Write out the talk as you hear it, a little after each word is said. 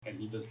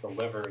he just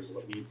delivers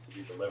what needs to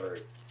be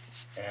delivered,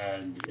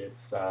 and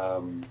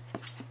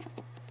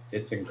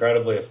it's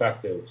incredibly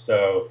effective.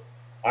 So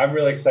I'm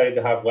really excited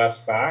to have Wes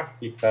back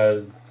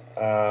because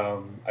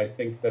I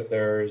think that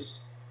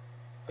there's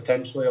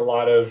potentially a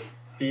lot of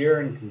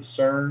fear and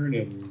concern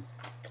and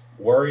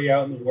worry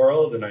out in the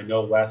world, and I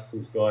know Wes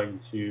is going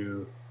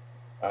to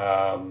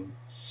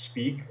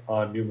speak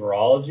on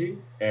numerology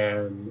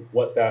and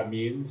what that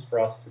means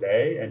for us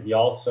today. And he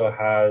also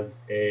has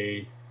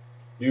a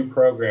new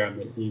program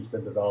that he's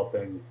been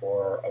developing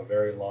for a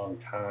very long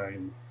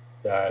time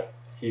that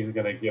he's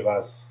going to give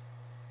us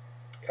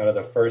kind of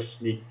the first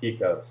sneak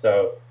peek of.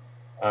 So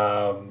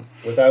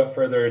without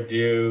further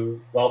ado,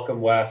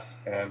 welcome Wes,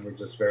 and we're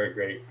just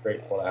very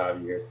grateful to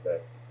have you here today.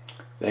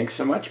 Thanks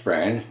so much,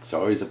 Brian. It's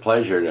always a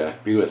pleasure to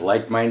be with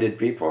like-minded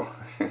people.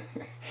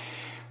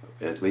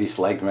 At least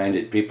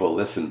like-minded people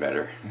listen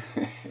better.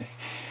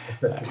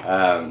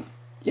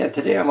 Yeah,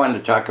 today I wanted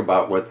to talk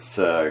about what's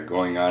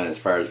going on as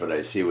far as what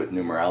I see with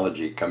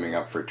numerology coming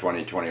up for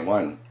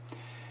 2021.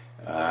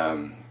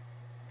 In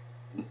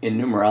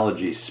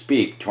numerology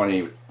speak,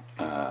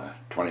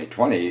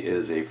 2020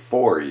 is a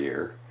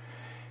 4-year,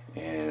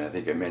 and I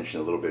think I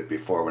mentioned a little bit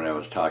before when I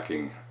was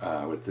talking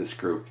with this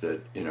group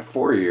that in a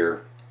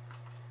 4-year,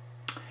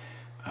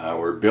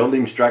 we're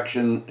building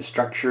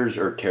structures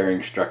or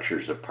tearing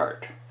structures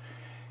apart.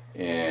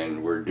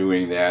 And we're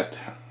doing that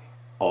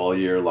all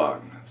year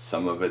long.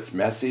 Some of it's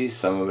messy,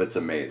 some of it's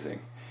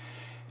amazing.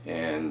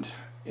 And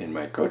in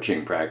my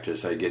coaching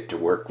practice, I get to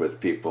work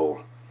with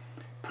people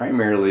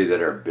primarily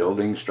that are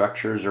building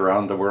structures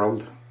around the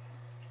world.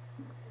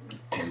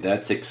 And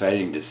that's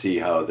exciting to see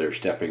how they're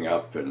stepping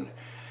up and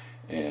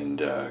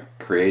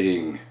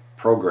creating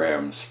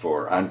programs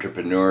for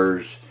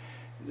entrepreneurs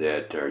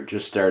that are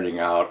just starting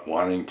out,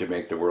 wanting to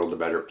make the world a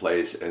better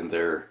place, and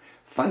they're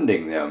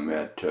funding them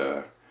at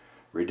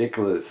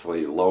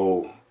ridiculously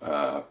low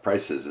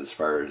prices as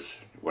far as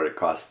what it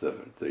costs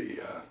the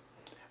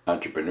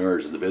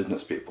entrepreneurs and the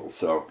business people.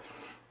 So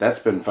that's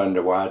been fun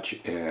to watch,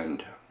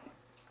 and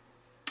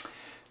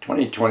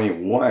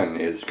 2021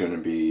 is going to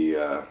be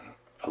a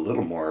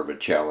little more of a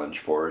challenge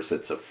for us.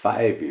 It's a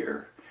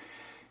 5-year,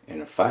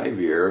 and a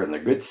 5-year on the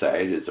good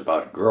side is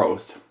about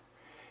growth,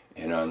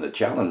 and on the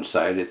challenge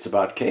side it's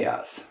about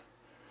chaos.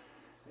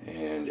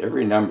 And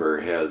every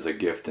number has a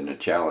gift and a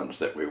challenge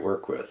that we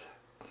work with.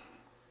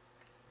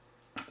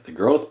 The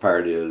growth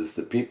part is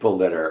the people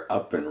that are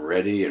up and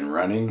ready and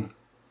running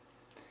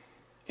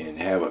and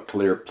have a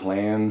clear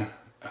plan,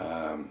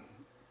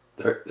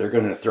 they're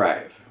going to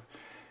thrive,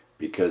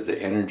 because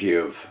the energy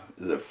of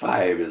the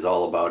 5 is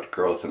all about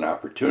growth and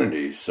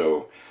opportunities.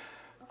 So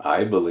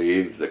I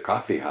believe the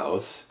coffee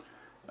house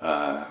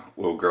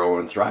will grow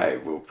and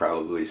thrive. We'll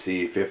probably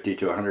see 50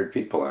 to 100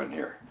 people on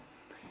here.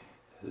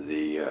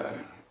 The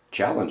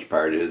challenge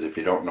part is if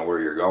you don't know where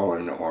you're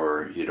going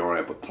or you don't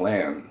have a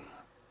plan,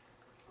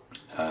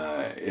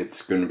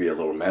 it's going to be a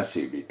little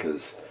messy,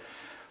 because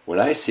what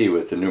I see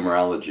with the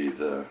numerology,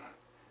 the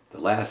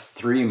last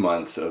 3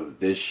 months of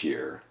this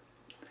year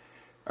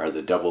are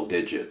the double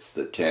digits,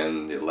 the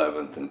 10, the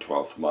 11th, and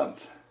 12th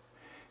month.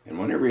 And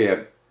whenever you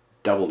have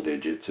double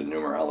digits in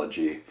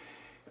numerology,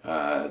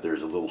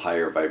 there's a little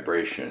higher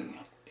vibration.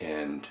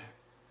 And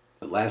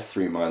the last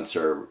 3 months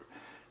are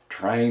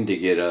trying to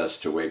get us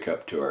to wake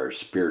up to our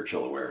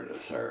spiritual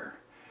awareness, our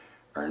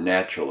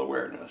natural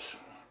awareness.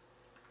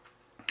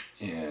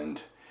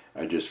 And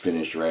I just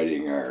finished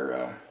writing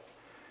our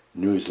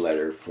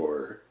newsletter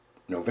for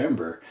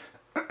November.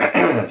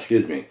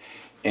 Excuse me.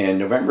 And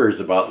November is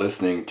about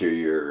listening to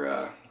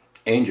your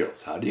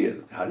angels. How do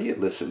you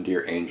listen to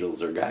your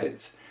angels or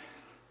guides?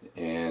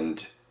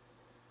 And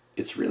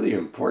it's really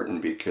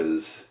important,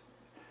 because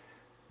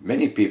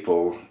many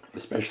people,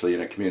 especially in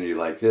a community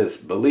like this,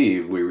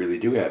 believe we really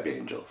do have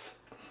angels.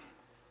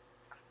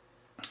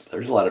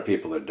 There's a lot of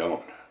people that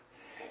don't.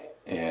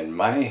 And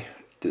my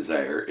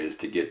desire is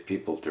to get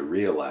people to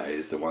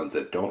realize, the ones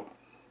that don't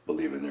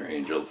believe in their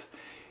angels,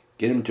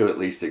 get them to at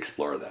least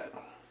explore that.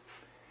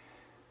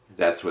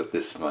 That's what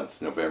this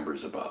month, November,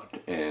 is about.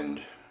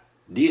 And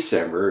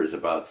December is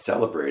about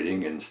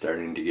celebrating and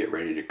starting to get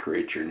ready to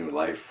create your new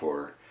life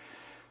for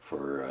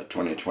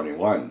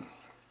 2021.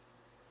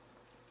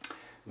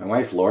 My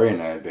wife Lori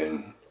and I have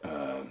been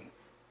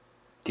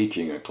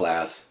teaching a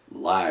class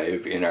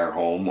live in our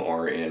home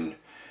or in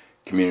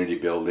community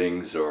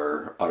buildings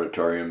or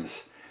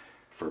auditoriums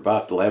for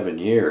about 11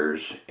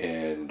 years,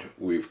 and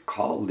we've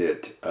called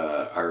it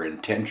our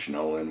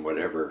intentional in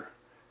whatever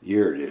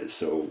year it is.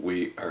 So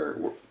we're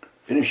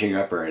finishing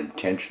up our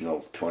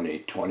intentional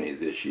 2020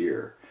 this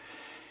year,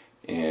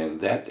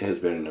 and that has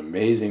been an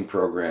amazing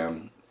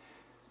program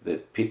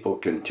that people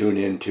can tune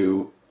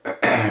into,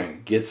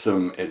 get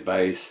some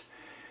advice,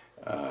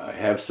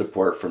 have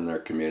support from their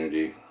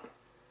community,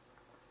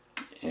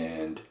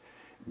 and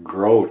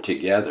grow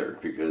together.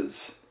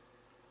 Because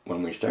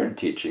when we started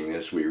teaching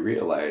this, we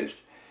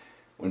realized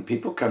when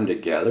people come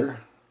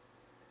together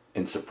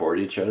and support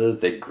each other,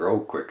 they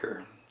grow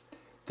quicker.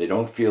 They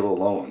don't feel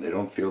alone. They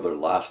don't feel they're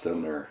lost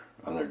on their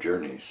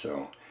journey.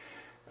 So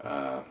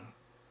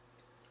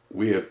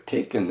we have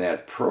taken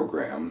that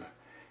program,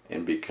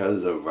 and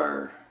because of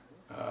our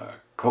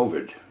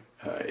COVID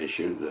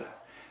issue,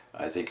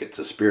 I think it's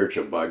a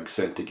spiritual bug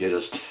sent to get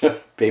us to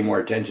pay more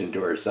attention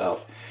to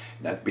ourselves,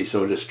 not be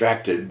so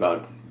distracted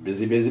about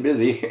busy.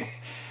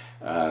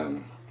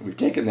 We've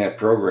taken that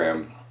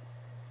program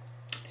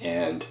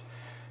and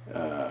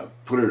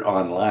put it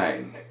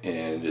online,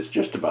 and it's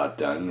just about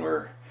done.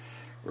 We're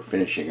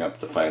finishing up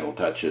the final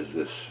touches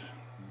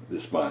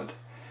this month.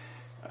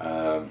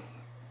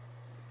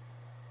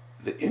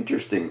 The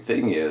interesting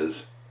thing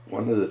is,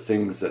 one of the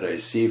things that I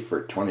see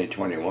for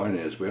 2021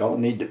 is we all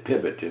need to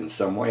pivot in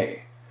some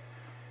way.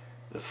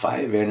 The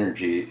 5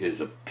 energy is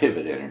a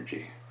pivot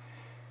energy.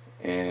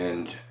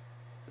 And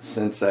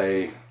since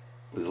I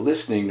was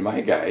listening to my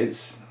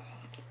guides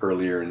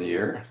earlier in the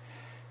year,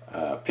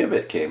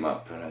 pivot came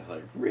up, and I was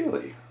like,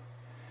 really?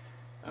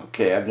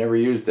 Okay, I've never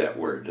used that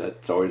word.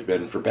 That's always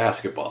been for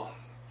basketball.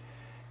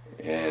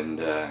 And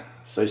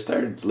so I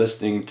started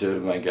listening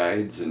to my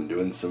guides and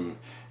doing some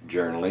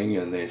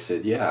journaling, and they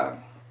said, yeah,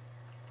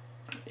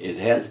 it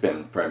has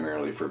been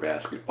primarily for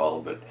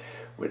basketball, but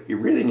what you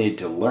really need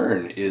to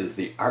learn is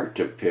the art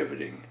of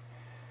pivoting.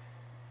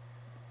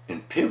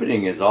 And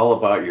pivoting is all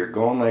about you're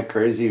going like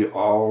crazy,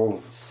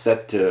 all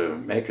set to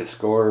make a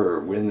score or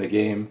win the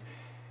game,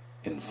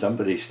 and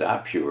somebody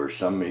stops you or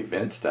some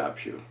event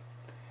stops you.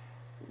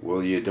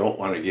 Well, you don't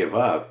want to give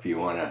up. You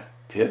want to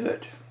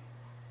pivot.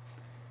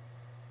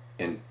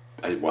 And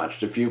I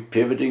watched a few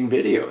pivoting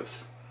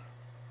videos.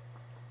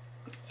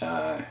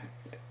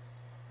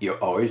 You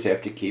always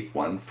have to keep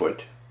one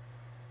foot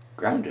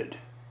grounded.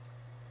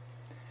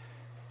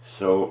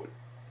 So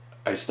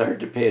I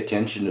started to pay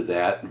attention to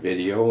that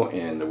video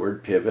and the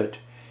word pivot,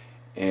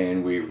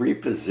 and we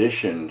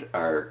repositioned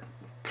our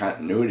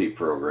continuity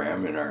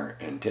program and our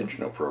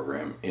intentional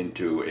program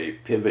into a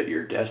Pivot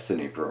Your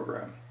Destiny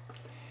program.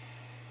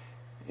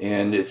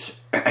 And it's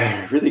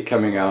really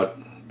coming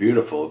out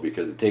beautiful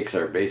because it takes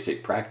our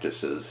basic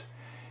practices,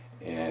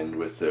 and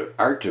with the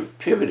art of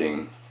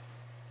pivoting,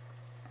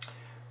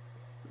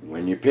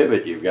 when you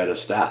pivot, you've got to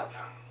stop.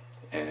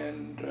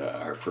 And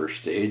our first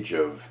stage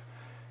of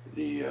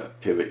the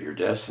Pivot Your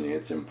Destiny,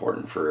 it's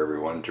important for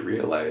everyone to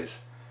realize,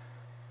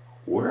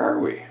 where are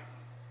we?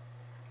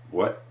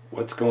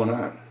 What's going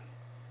on?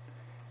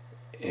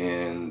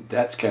 And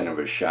that's kind of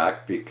a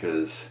shock,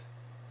 because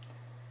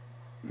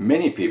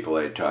many people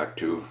I talk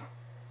to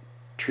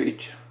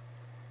treat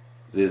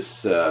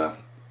this, as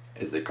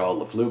they call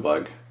the flu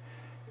bug,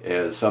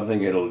 as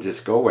something that'll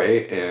just go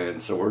away,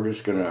 and so we're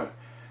just going to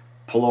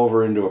pull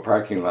over into a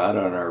parking lot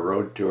on our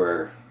road to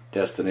our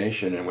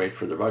destination and wait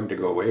for the bug to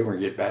go away and we'll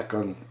get back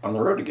on the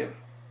road again.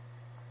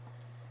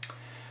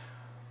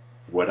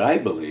 What I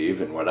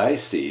believe and what I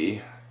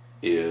see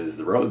is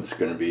the road's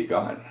going to be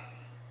gone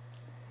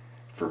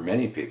for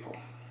many people.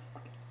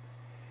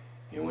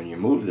 And when you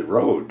move the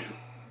road,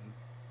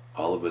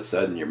 all of a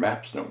sudden your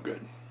map's no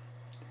good.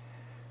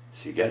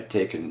 So you got to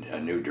take a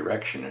new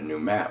direction, a new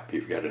map.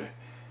 You've got to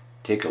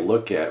take a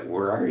look at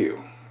where are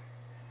you.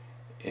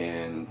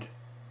 And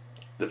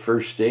the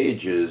first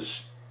stage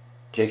is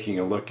taking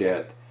a look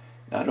at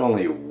not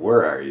only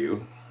where are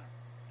you,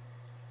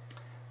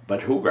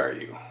 but who are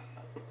you.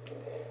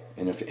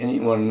 And if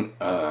anyone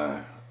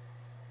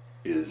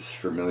is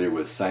familiar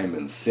with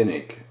Simon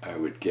Sinek, I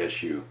would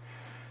guess you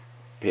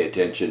pay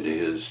attention to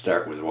his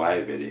Start With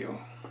Why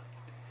video.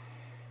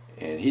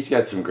 And he's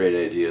got some great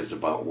ideas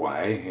about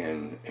why,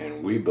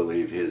 and we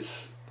believe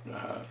his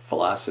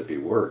philosophy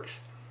works.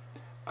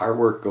 Our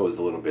work goes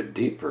a little bit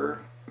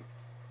deeper.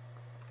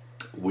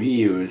 We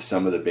use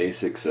some of the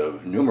basics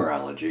of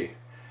numerology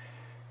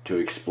to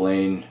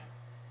explain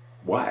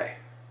why.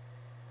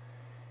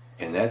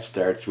 And that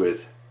starts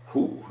with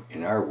who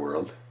in our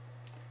world.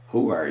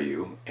 Who are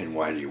you, and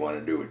why do you want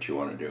to do what you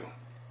want to do?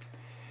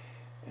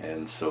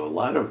 And so a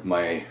lot of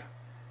my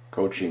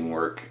coaching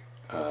work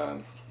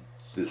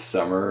this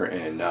summer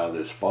and now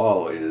this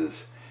fall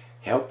is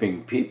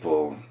helping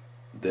people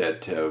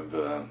that have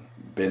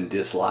been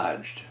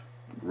dislodged,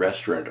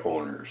 restaurant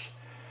owners,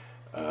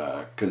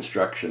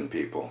 construction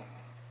people,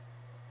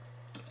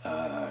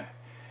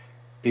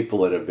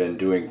 people that have been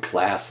doing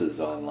classes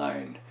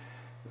online.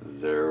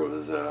 There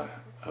was a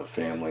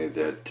family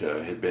that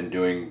had been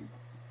doing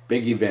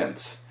big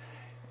events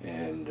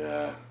and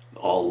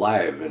all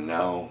live, and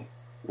now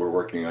we're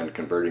working on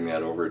converting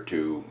that over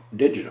to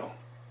digital.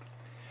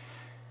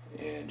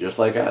 And just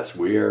like us,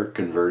 we are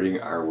converting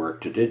our work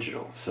to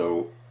digital.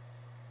 So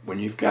when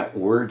you've got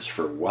words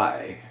for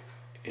why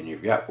and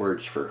you've got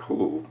words for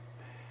who,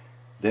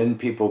 then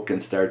people can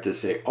start to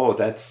say, oh,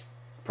 that's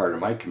part of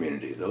my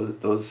community.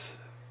 Those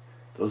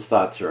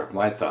thoughts are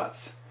my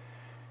thoughts.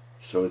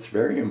 So it's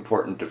very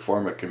important to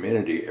form a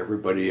community.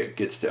 Everybody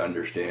gets to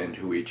understand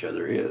who each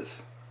other is.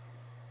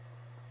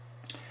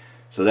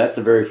 So that's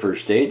the very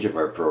first stage of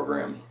our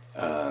program.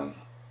 The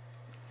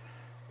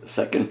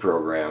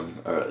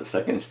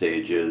second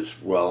stage is,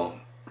 well,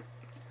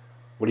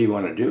 what do you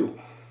want to do?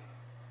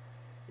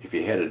 If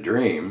you had a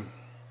dream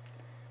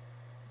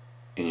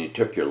and you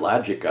took your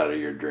logic out of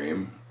your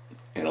dream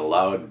and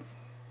allowed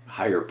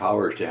higher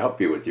powers to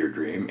help you with your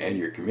dream and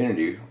your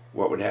community,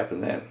 what would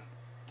happen then?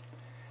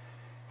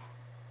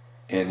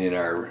 And in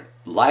our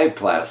live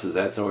classes,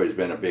 that's always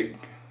been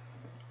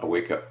a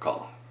wake-up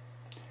call.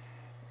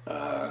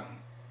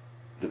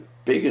 The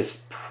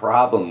biggest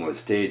problem with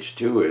stage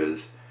 2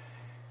 is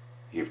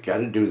you've got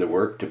to do the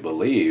work to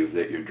believe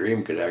that your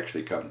dream could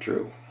actually come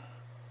true.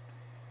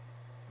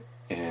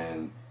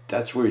 And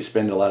that's where we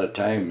spend a lot of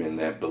time in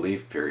that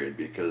belief period,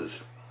 because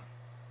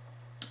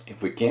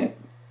if we can't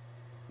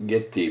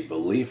get the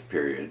belief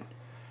period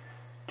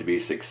to be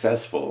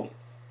successful,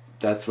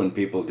 that's when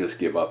people just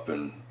give up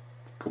and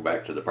go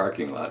back to the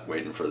parking lot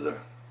waiting for the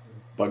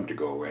bug to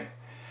go away.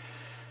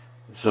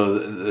 So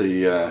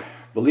the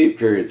belief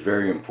period is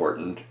very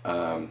important.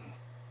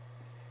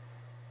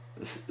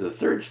 The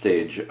third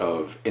stage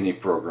of any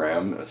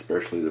program,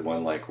 especially the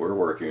one like we're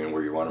working in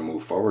where you want to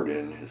move forward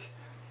in, is,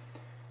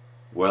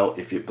 well,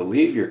 if you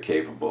believe you're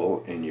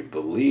capable and you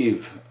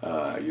believe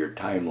your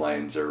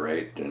timelines are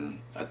right,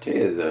 and I'll tell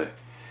you,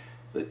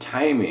 the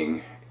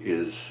timing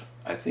is,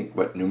 I think,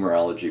 what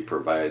numerology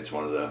provides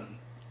one of the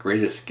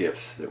greatest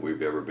gifts that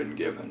we've ever been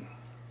given.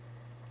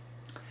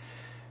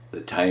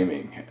 The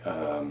timing.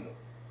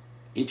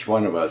 Each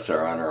one of us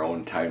are on our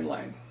own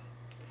timeline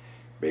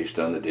based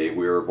on the day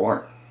we were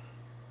born.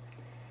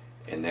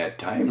 And that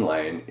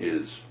timeline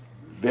is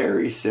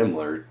very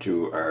similar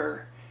to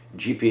our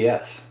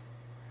GPS.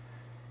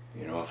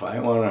 You know, if I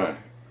want to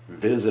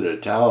visit a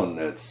town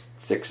that's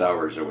 6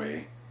 hours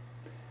away,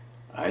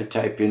 I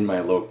type in my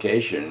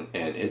location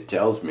and it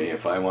tells me,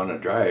 if I want to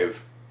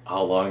drive,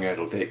 how long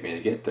it'll take me to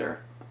get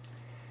there.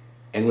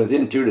 And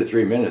within 2 to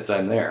 3 minutes,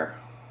 I'm there.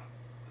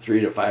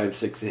 3 to 5,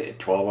 6, 8,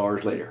 12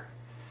 hours later.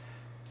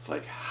 It's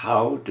like,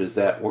 how does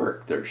that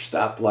work? There's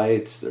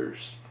stoplights,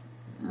 there's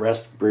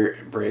rest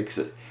breaks.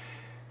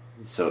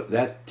 So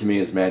that, to me,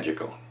 is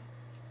magical.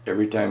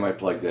 Every time I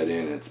plug that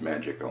in, it's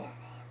magical.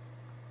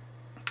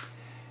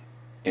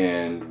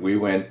 And we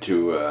went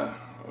to,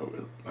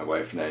 my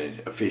wife and I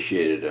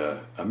officiated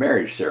a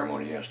marriage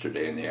ceremony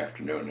yesterday in the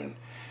afternoon, and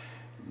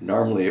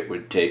normally it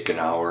would take an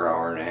hour,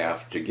 hour and a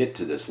half to get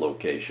to this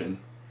location,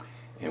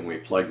 and we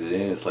plugged it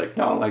in. It's like,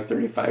 no, like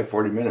 35,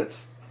 40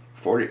 minutes.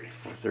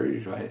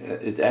 35.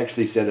 It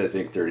actually said, I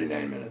think,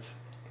 39 minutes.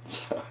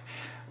 So,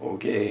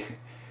 okay,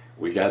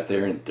 we got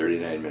there in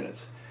 39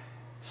 minutes.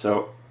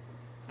 So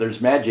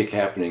there's magic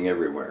happening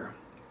everywhere,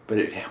 but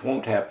it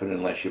won't happen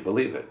unless you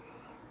believe it.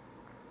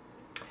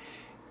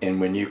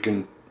 And when you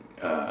can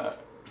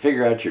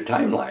figure out your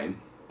timeline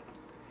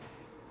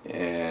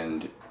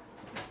and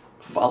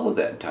follow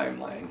that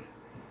timeline,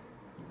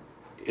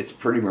 it's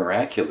pretty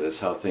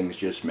miraculous how things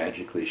just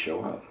magically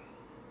show up.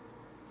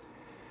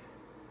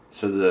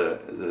 So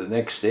the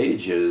next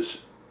stage is,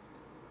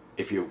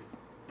 if you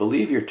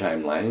believe your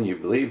timeline and you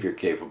believe you're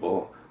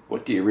capable,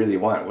 what do you really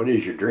want? What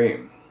is your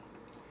dream?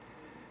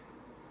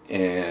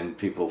 And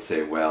people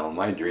say, well,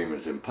 my dream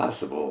is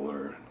impossible,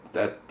 or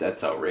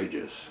that's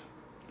outrageous.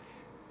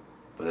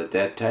 But at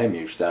that time,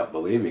 you stop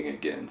believing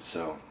again.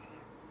 So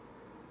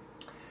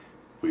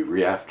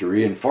we have to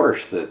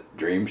reinforce that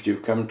dreams do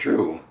come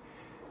true.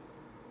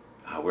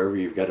 However,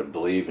 you've got to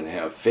believe and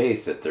have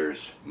faith that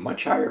there's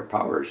much higher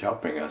powers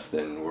helping us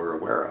than we're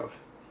aware of.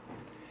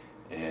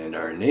 And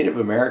our Native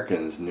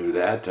Americans knew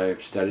that.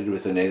 I've studied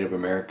with the Native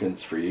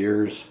Americans for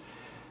years.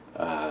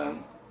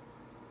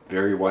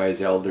 Very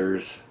wise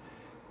elders.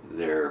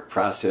 Their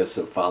process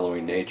of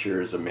following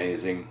nature is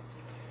amazing.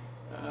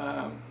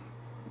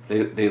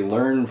 They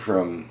learn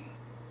from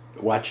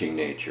watching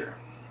nature.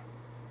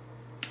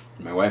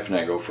 My wife and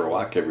I go for a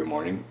walk every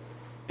morning,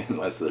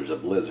 unless there's a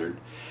blizzard.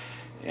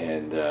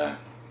 And the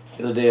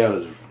other day, I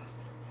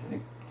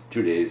think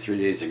 3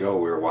 days ago,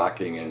 we were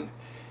walking, and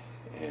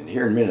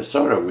here in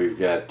Minnesota, we've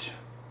got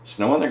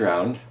snow on the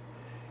ground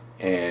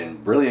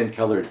and brilliant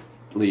colored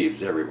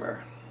leaves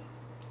everywhere.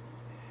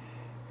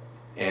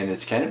 And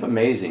it's kind of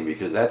amazing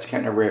because that's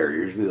kind of rare.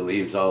 Usually the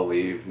leaves all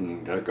leave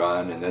and are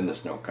gone, and then the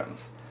snow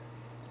comes.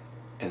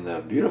 And the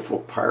beautiful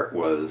part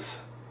was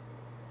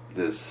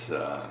this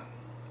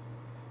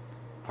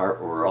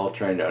part where we're all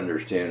trying to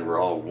understand we're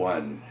all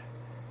one.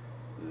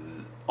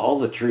 All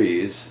the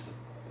trees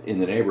in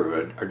the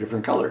neighborhood are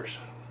different colors.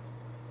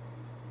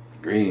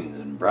 Greens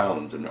and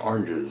browns and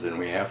oranges, and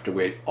we have to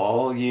wait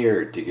all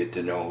year to get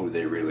to know who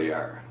they really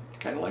are. It's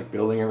kind of like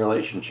building a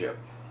relationship.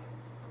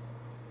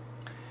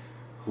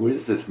 Who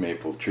is this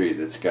maple tree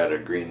that's got a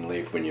green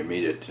leaf when you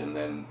meet it, and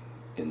then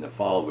in the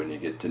fall when you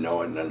get to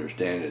know it and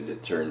understand it,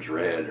 it turns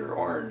red or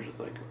orange? It's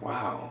like,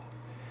 wow.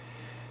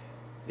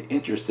 The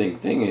interesting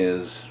thing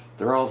is,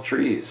 they're all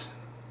trees.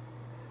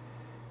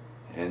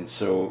 And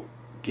so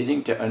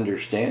getting to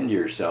understand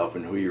yourself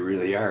and who you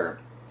really are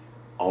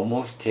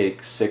almost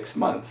takes 6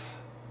 months.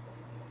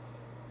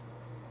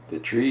 The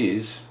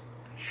trees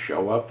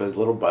show up as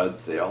little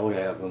buds. They all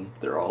have them.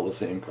 They're all the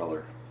same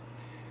color.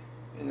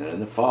 And then in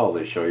the fall,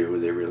 they show you who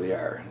they really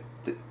are.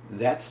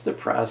 That's the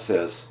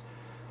process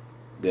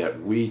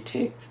that we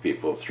take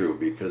people through,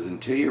 because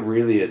until you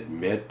really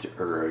admit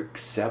or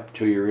accept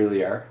who you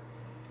really are,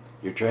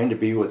 you're trying to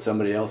be what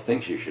somebody else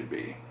thinks you should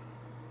be.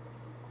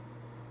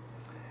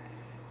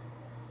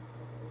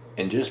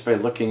 And just by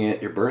looking at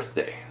your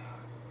birthday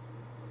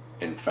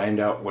and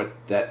find out what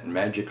that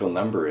magical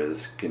number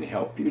is can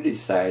help you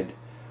decide,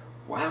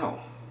 wow,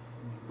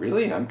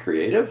 really, I'm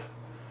creative?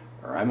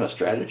 Or I'm a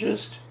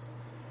strategist?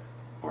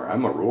 Or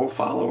I'm a rule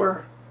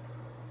follower?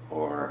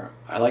 Or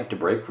I like to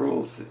break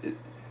rules?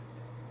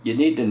 You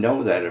need to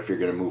know that if you're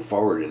going to move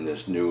forward in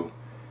this new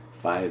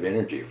 5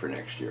 energy for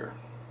next year.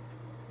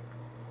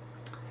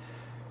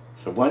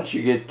 So once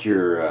you get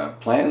your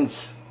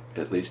plans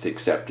at least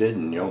accepted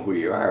and know who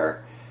you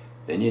are,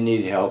 then you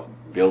need help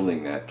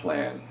building that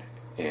plan.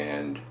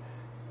 And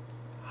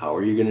how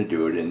are you going to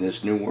do it in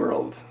this new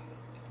world?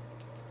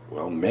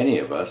 Well, many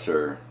of us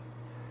are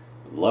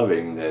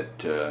loving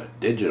that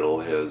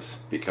digital has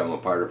become a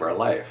part of our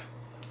life.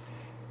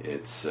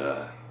 It's,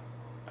 I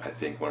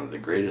think, one of the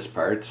greatest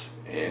parts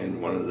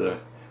and one of the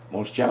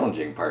most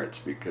challenging parts,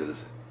 because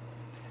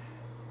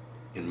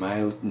in my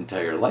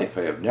entire life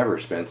I have never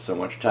spent so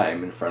much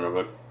time in front of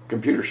a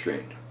computer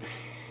screen.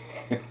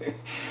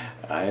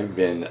 I've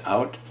been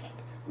out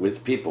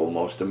with people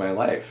most of my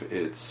life.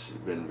 It's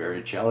been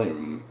very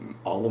challenging.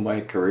 All of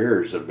my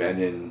careers have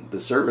been in the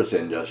service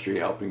industry,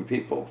 helping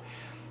people,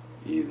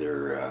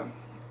 either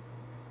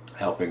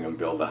helping them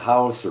build a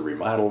house or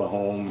remodel a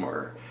home,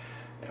 or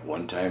at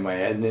one time I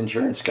had an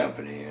insurance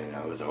company and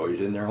I was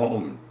always in their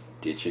home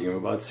teaching them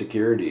about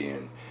security,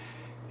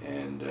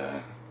 and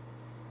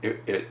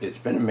it's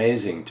been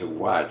amazing to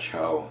watch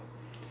how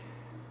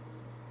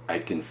I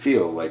can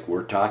feel like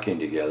we're talking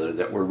together,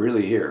 that we're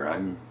really here.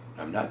 I'm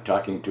not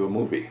talking to a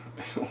movie.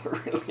 We're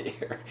really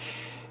here.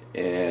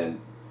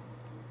 And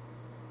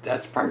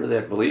that's part of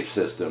that belief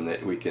system,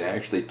 that we can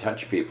actually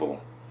touch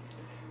people.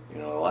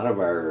 You know, a lot of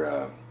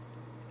our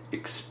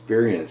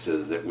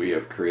experiences that we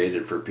have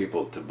created for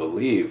people to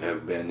believe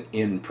have been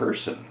in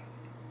person.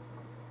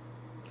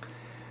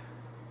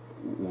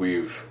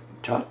 We've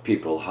taught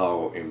people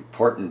how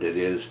important it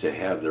is to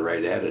have the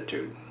right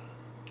attitude.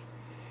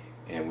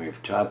 And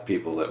we've taught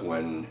people that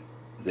when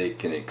they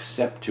can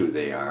accept who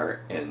they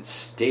are and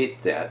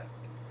state that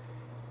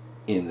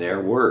in their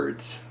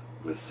words,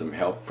 with some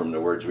help from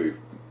the words we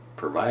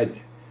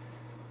provide,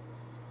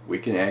 we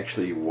can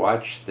actually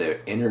watch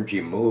the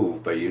energy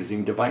move by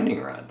using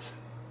divining rods.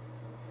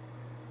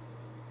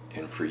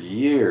 And for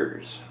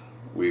years,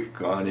 we've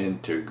gone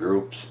into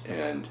groups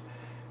and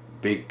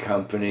big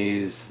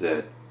companies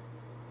that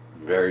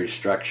very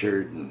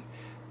structured, and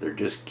they're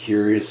just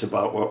curious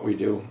about what we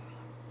do.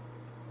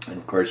 And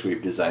of course,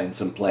 we've designed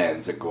some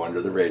plans that go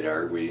under the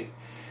radar. We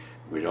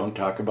don't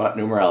talk about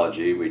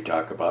numerology. We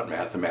talk about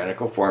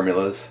mathematical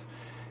formulas,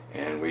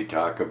 and we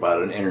talk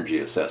about an energy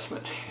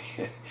assessment.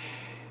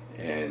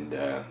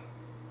 And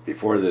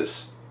before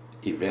this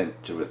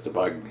event with the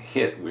bug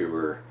hit, we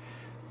were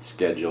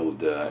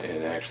scheduled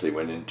and actually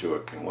went into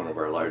one of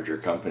our larger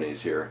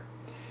companies here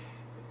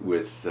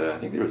with, I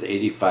think there was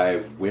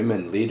 85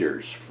 women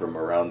leaders from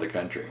around the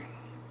country.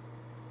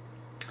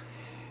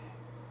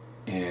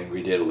 And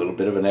we did a little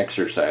bit of an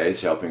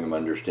exercise helping them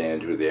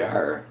understand who they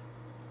are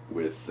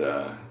with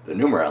the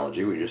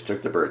numerology. We just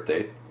took the birth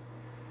date.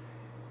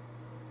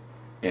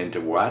 And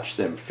to watch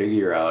them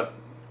figure out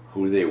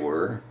who they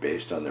were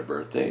based on their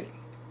birth date,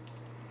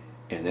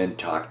 and then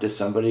talk to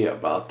somebody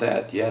about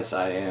that, yes,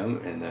 I am,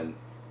 and then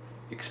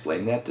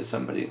explain that to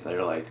somebody,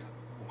 they're like,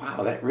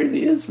 wow, that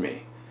really is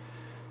me.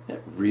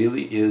 That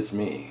really is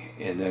me.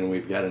 And then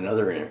we've got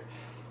another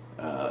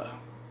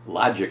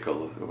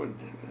logical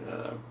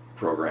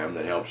program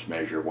that helps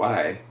measure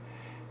why,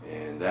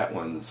 and that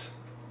one's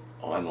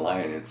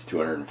online. It's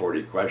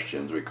 240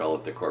 questions. We call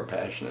it the Core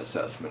Passion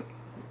Assessment,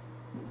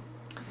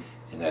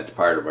 and that's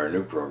part of our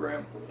new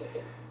program.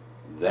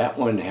 That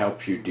one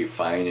helps you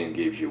define and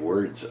gives you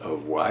words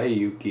of why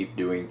you keep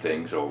doing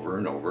things over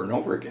and over and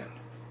over again.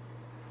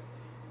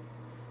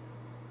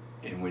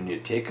 And when you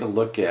take a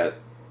look at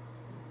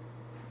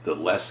the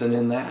lesson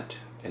in that,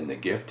 and the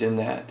gift in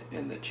that,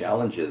 and the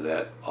challenge of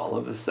that, all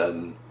of a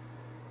sudden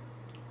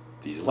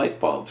these light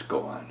bulbs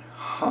go on.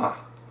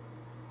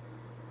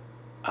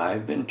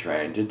 I've been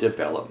trying to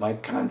develop my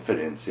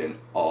confidence in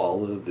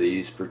all of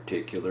these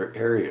particular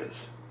areas.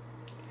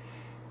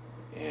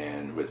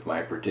 And with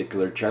my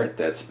particular chart,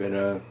 that's been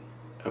a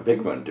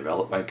big one,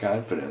 develop my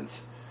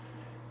confidence.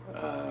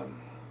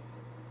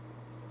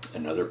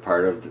 Another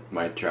part of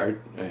my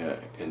chart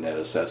in that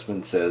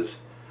assessment says,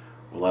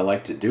 well, I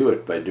like to do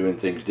it by doing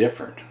things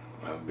different.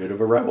 I'm a bit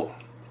of a rebel.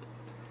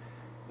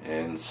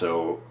 And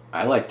so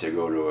I like to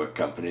go to a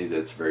company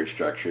that's very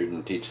structured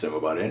and teach them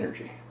about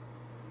energy.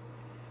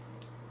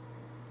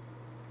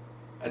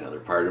 Another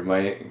part of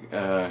my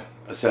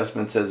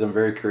assessment says I'm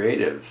very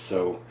creative.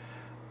 So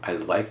I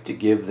like to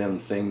give them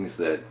things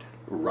that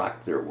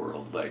rock their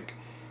world, like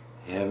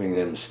having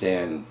them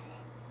stand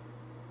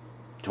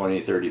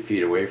 20, 30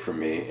 feet away from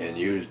me and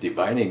use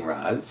divining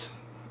rods,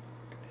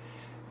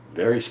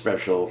 very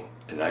special,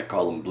 and I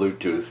call them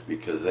Bluetooth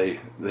because they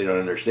don't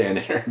understand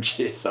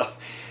energy, so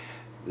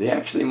they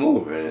actually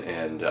move,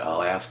 and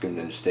I'll ask them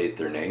to state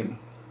their name,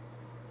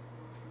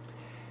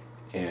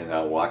 and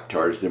I'll walk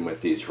towards them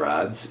with these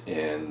rods,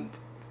 and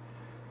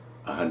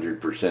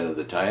 100% of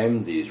the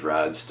time, these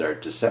rods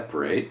start to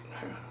separate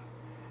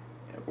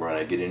when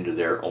I get into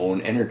their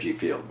own energy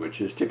field,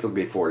 which is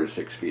typically 4 to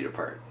 6 feet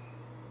apart.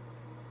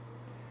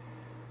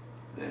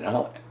 Then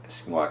I'll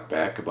walk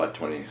back about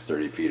 20,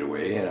 30 feet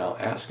away, and I'll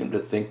ask them to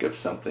think of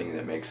something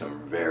that makes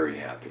them very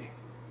happy.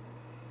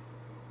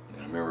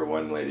 And I remember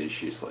one lady,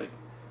 she's like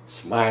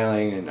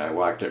smiling, and I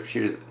walked up.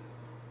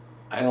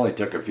 I only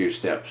took a few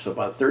steps, so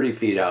about 30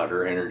 feet out,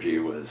 her energy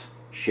was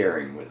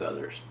sharing with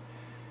others.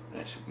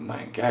 And I said,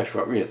 my gosh,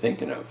 what were you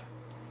thinking of?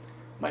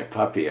 My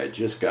puppy. I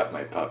just got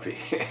my puppy.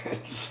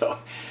 So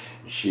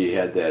she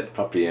had that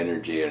puppy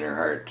energy in her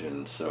heart.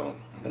 And so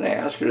then I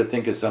asked her to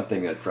think of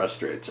something that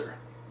frustrates her.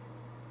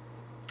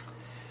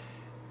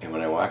 And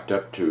when I walked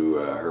up to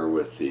her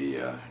with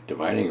the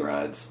divining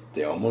rods,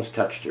 they almost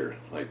touched her,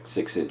 like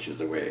 6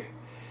 inches away.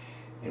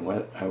 And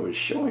what I was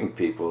showing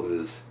people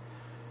is,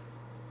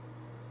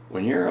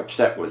 when you're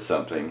upset with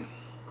something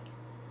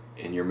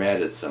and you're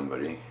mad at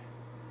somebody,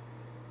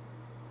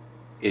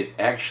 it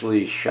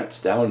actually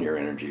shuts down your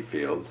energy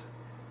field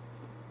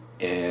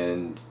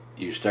and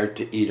you start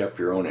to eat up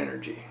your own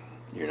energy.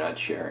 You're not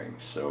sharing.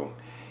 So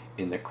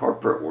in the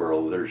corporate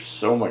world, there's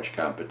so much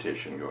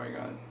competition going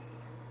on.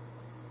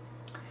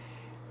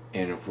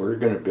 And if we're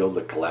going to build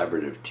a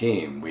collaborative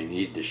team, we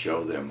need to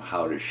show them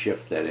how to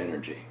shift that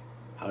energy,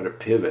 how to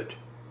pivot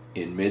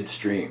in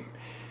midstream,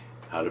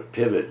 how to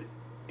pivot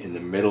in the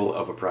middle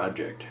of a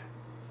project.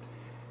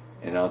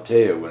 And I'll tell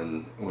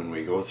you, when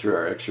we go through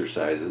our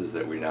exercises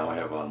that we now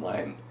have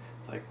online,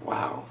 it's like,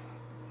 wow,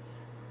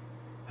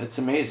 that's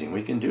amazing.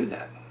 We can do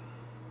that.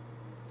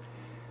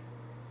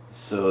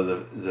 So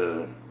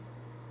the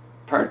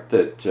part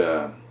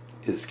that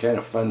is kind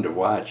of fun to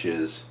watch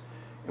is,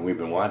 and we've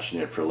been watching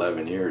it for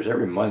 11 years,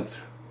 every month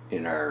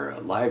in our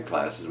live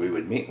classes we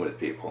would meet with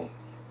people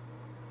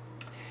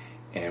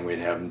and we'd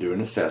have them do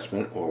an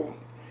assessment. Well,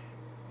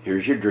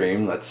 here's your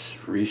dream, let's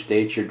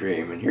restate your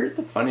dream. And here's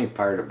the funny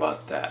part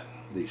about that,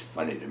 at least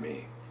funny to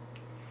me.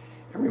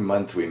 Every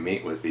month we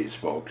meet with these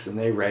folks and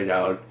they write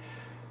out,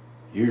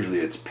 usually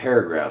it's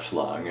paragraphs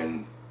long,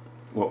 and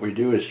what we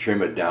do is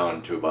trim it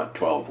down to about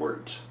 12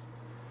 words.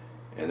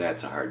 And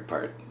that's a hard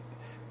part.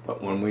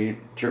 But when we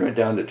trim it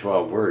down to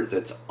 12 words,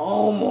 it's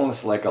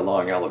almost like a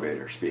long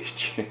elevator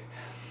speech.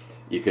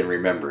 You can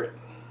remember it.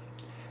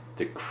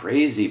 The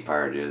crazy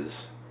part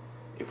is,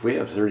 if we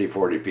have 30,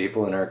 40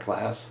 people in our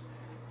class,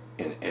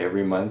 and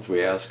every month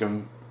we ask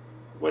them,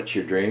 what's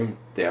your dream?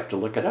 They have to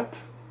look it up.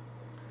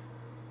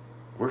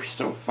 We're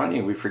so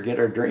funny, we forget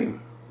our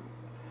dream.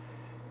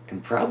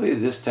 And probably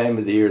this time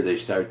of the year they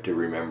start to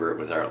remember it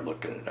without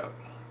looking it up.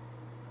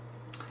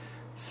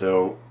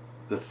 So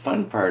the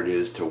fun part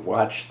is to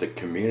watch the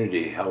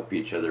community help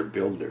each other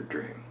build their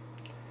dream.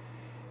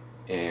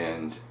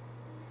 And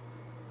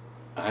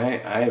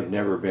I have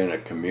never been a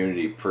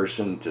community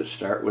person to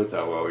start with.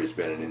 I've always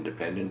been an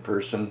independent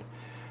person.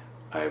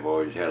 I've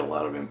always had a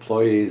lot of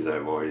employees.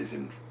 I've always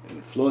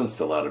influenced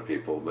a lot of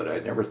people, but I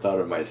never thought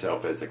of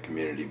myself as a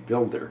community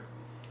builder.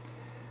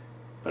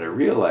 But I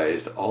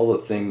realized all the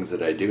things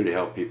that I do to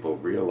help people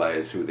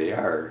realize who they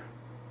are,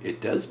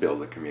 it does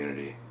build a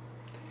community.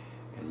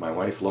 And my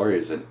wife Lori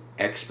is an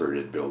expert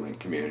at building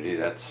community.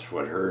 That's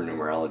what her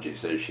numerology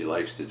says she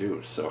likes to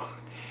do. So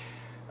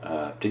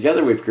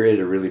together we've created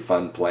a really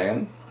fun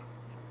plan.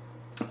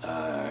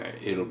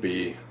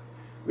 We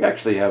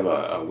actually have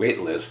a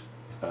wait list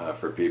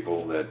for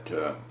people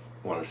that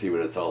want to see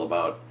what it's all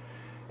about,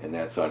 and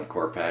that's on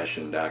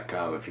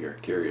corepassion.com if you're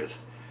curious.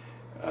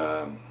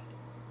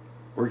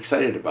 We're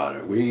excited about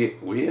it.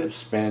 We have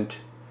spent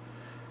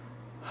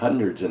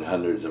hundreds and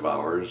hundreds of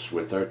hours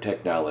with our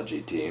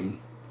technology team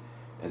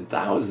and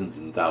thousands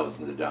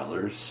of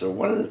dollars. So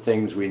one of the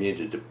things we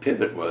needed to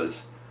pivot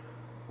was,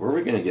 where are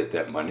we going to get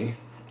that money?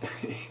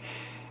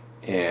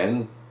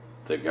 And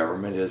the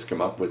government has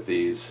come up with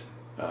these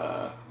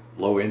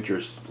low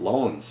interest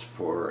loans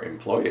for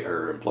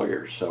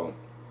employers. So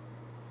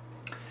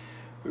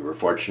we were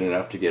fortunate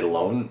enough to get a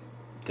loan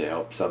to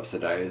help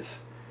subsidize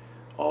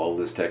all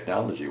this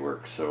technology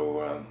work.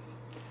 So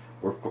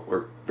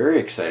we're very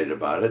excited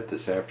about it.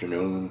 This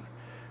afternoon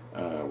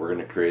we're going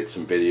to create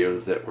some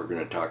videos that we're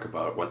going to talk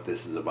about what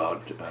this is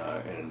about.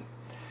 And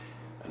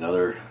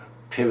another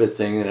pivot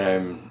thing that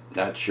I'm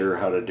not sure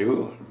how to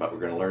do, but we're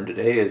going to learn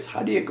today, is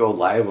how do you go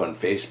live on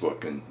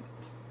Facebook and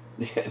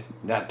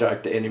not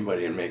talk to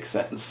anybody and make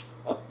sense.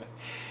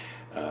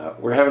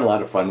 We're having a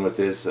lot of fun with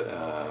this.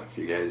 If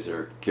you guys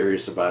are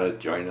curious about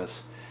it, join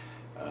us.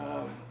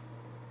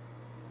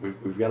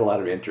 We've got a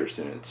lot of interest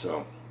in it,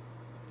 so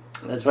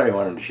that's what I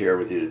wanted to share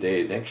with you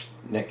today.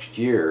 Next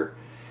year,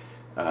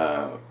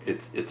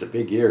 it's a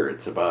big year.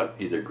 It's about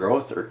either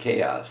growth or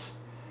chaos,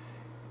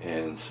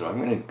 and so I'm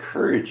going to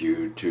encourage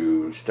you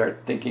to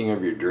start thinking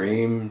of your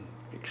dream,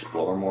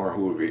 explore more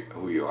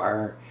who you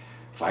are,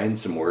 find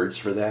some words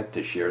for that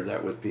to share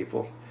that with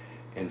people,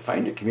 and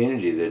find a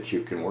community that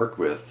you can work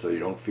with so you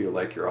don't feel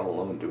like you're all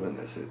alone doing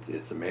this.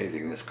 It's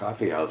amazing. This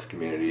coffee house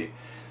community,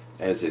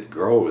 as it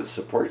grows,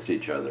 supports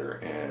each other,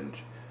 and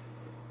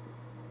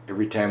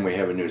every time we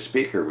have a new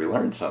speaker we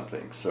learn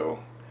something. So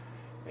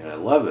And I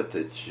love it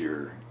that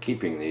you're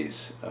keeping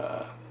these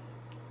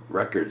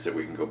records that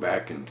we can go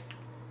back and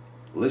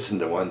listen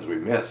to ones we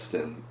missed.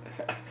 And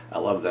I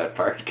love that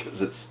part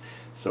because it's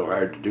so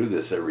hard to do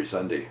this every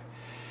Sunday.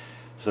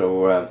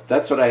 So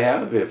that's what I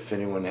have. If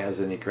anyone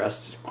has any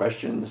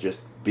questions,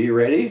 just be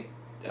ready.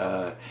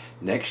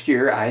 Next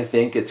year, I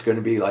think it's going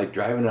to be like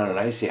driving on an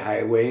icy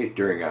highway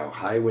during a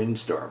high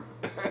windstorm.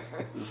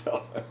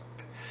 So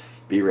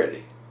be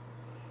ready.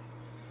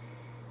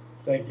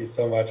 Thank you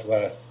so much,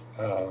 Wes.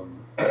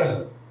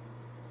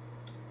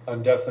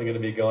 I'm definitely going to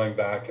be going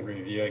back and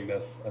reviewing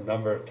this a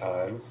number of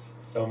times.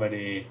 So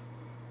many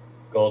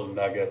golden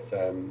nuggets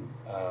and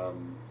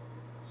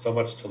so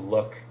much to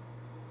look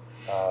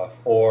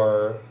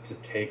to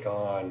take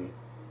on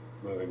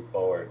moving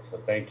forward. So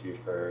thank you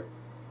for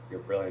your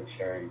brilliant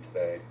sharing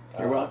today.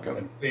 You're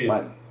welcome. It's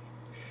fun.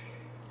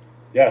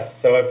 Yes,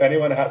 so if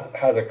anyone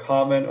has a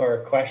comment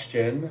or a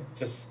question,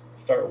 just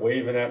start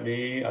waving at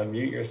me,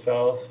 unmute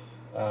yourself,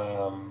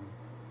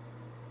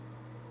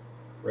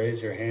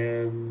 raise your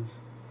hand.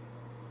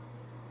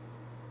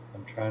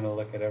 I'm trying to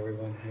look at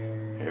everyone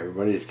here.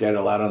 Everybody's got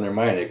a lot on their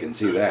mind, I can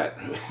see that.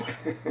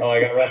 Oh,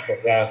 I got Russell,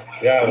 yeah,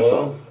 Russell.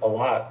 Well, it was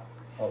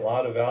a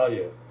lot of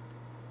value.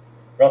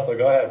 Russell,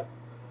 go ahead.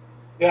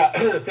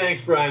 Yeah,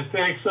 thanks, Brian.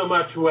 Thanks so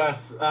much,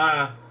 Wes.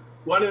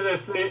 One of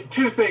the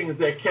two things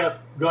that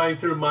kept going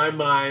through my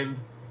mind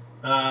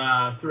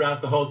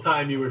throughout the whole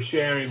time you were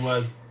sharing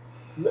was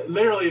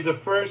literally the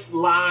first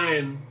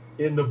line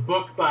in the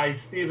book by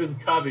Stephen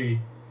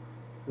Covey,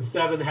 The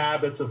 7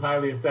 Habits of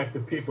Highly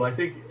Effective People. I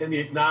think in the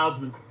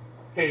acknowledgement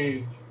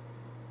page,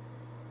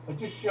 I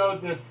just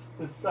showed this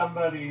to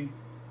somebody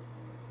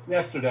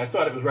yesterday. I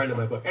thought it was right in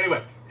my book.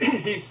 Anyway,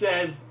 he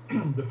says,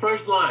 the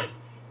first line,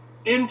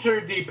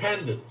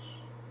 interdependence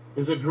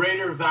is a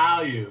greater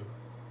value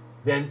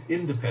than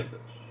independence.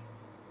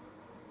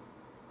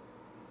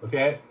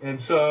 Okay?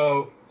 And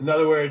so, in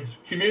other words,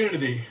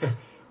 community.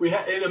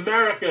 In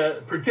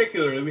America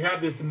particularly, we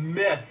have this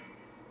myth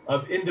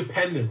of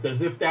independence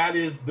as if that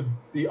is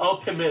the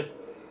ultimate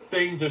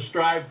thing to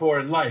strive for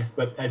in life.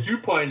 But as you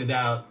pointed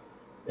out,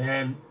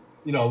 and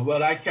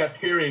what I kept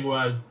hearing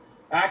was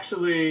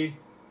actually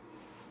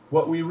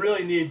what we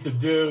really need to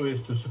do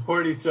is to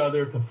support each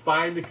other, to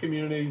find a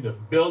community, to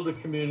build a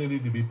community,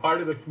 to be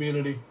part of a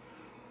community.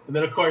 And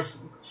then, of course,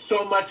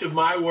 so much of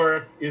my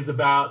work is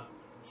about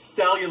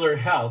cellular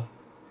health.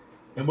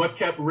 And what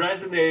kept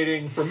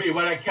resonating for me,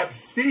 what I kept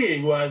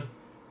seeing was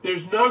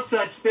there's no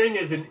such thing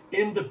as an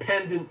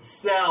independent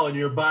cell in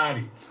your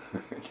body.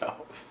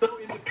 No. There's no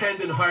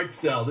independent heart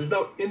cell. There's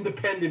no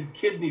independent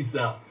kidney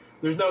cell.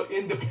 There's no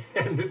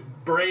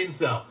independent brain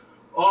cell.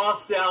 All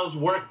cells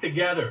work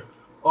together.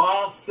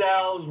 All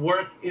cells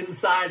work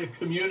inside a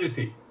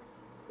community.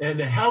 And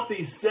the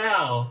healthy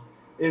cell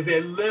is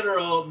a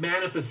literal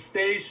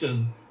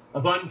manifestation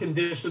of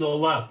unconditional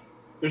love.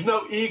 There's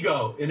no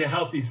ego in a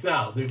healthy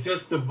cell. They're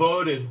just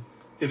devoted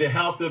to the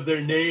health of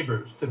their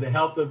neighbors, to the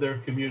health of their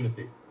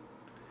community.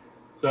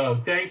 So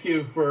thank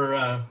you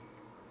for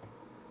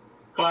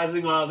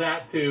causing all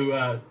that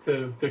to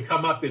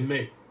come up in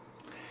me.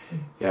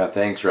 Yeah,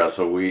 thanks,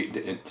 Russell.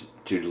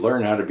 To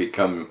learn how to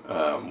become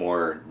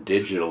more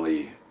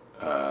digitally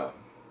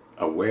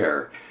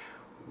aware,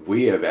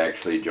 we have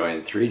actually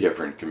joined 3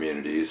 different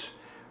communities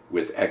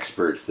with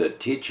experts that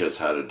teach us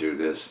how to do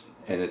this.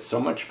 And it's so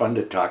much fun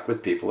to talk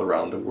with people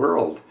around the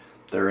world.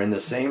 They're in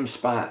the same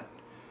spot,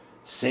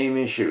 same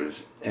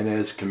issues. And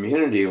as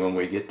community, when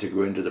we get to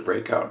go into the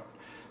breakout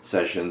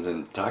sessions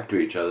and talk to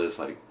each other, it's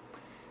like,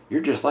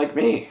 you're just like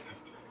me.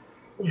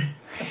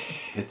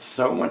 It's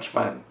so much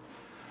fun.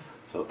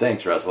 So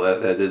thanks, Russell.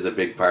 That is a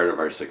big part of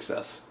our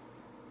success.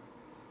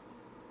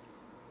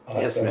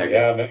 Awesome. Yes, Megan.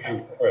 Yeah,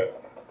 Megan, for it.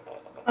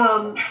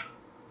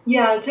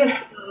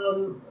 Just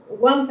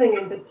one thing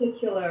in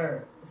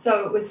particular.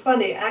 So it was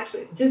funny,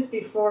 actually, just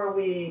before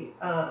we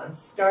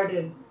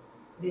started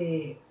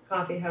the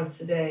coffee house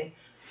today,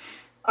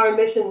 our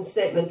mission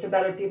statement to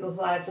better people's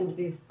lives and to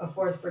be a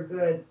force for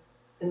good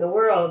in the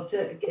world,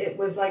 it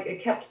was like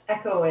it kept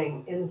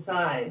echoing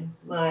inside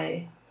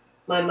my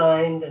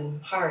mind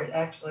and heart,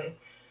 actually.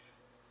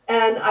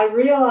 And I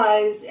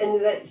realized,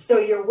 so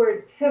your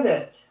word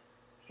pivot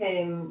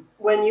came,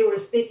 when you were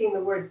speaking, the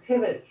word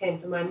pivot came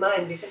to my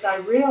mind, because I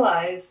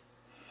realized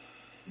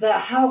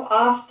that how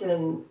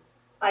often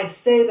I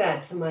say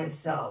that to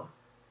myself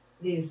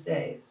these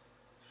days.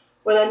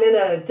 When I'm in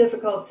a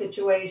difficult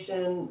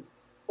situation,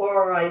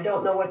 or I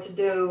don't know what to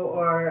do,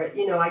 or,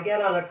 I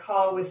get on a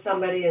call with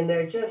somebody and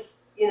they're just,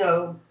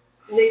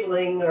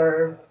 niggling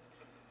or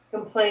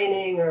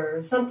complaining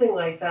or something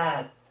like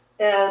that.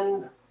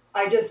 And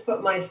I just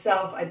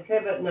I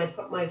pivot and I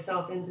put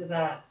myself into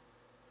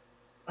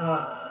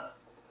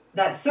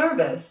that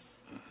service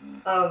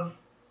of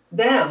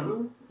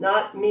them,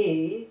 not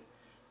me,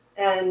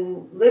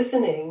 and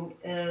listening.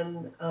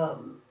 And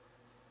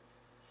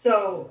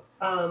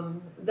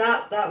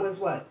that was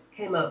what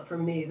came up for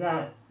me,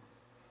 that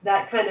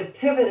kind of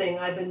pivoting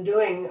I've been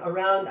doing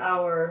around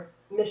our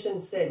mission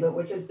statement,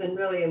 which has been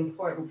really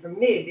important for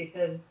me,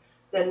 because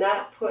then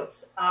that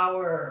puts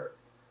our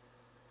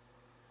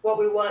what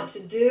we want to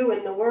do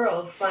in the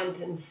world front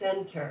and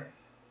center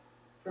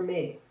for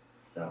me.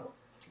 So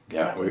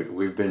yeah,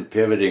 we've been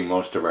pivoting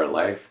most of our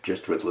life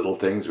just with little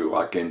things. We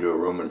walk into a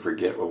room and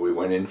forget what we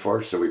went in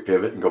for, so we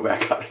pivot and go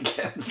back out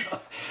again. So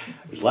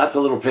there's lots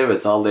of little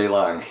pivots all day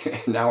long.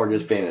 Now we're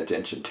just paying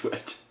attention to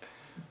it.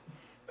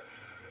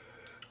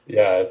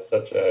 Yeah, it's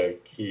such a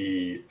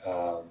key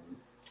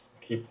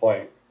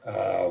point.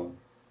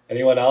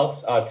 Anyone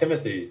else?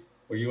 Timothy,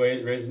 were you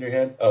raising your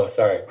hand? Oh,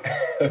 sorry.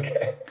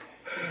 Okay.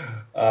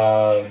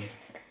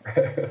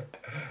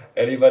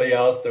 Anybody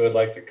else that would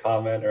like to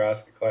comment or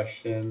ask a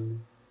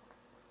question?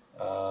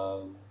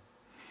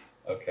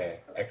 Okay,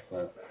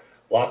 excellent.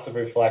 Lots of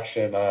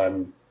reflection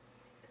on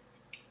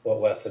what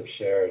Wes has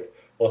shared.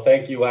 Well,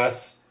 thank you,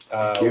 Wes.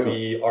 Thank you.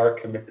 We are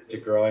committed to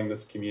growing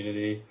this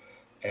community,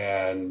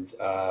 and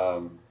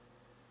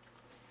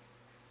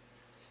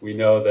we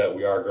know that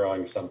we are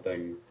growing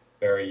something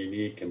very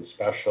unique and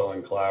special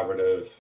and collaborative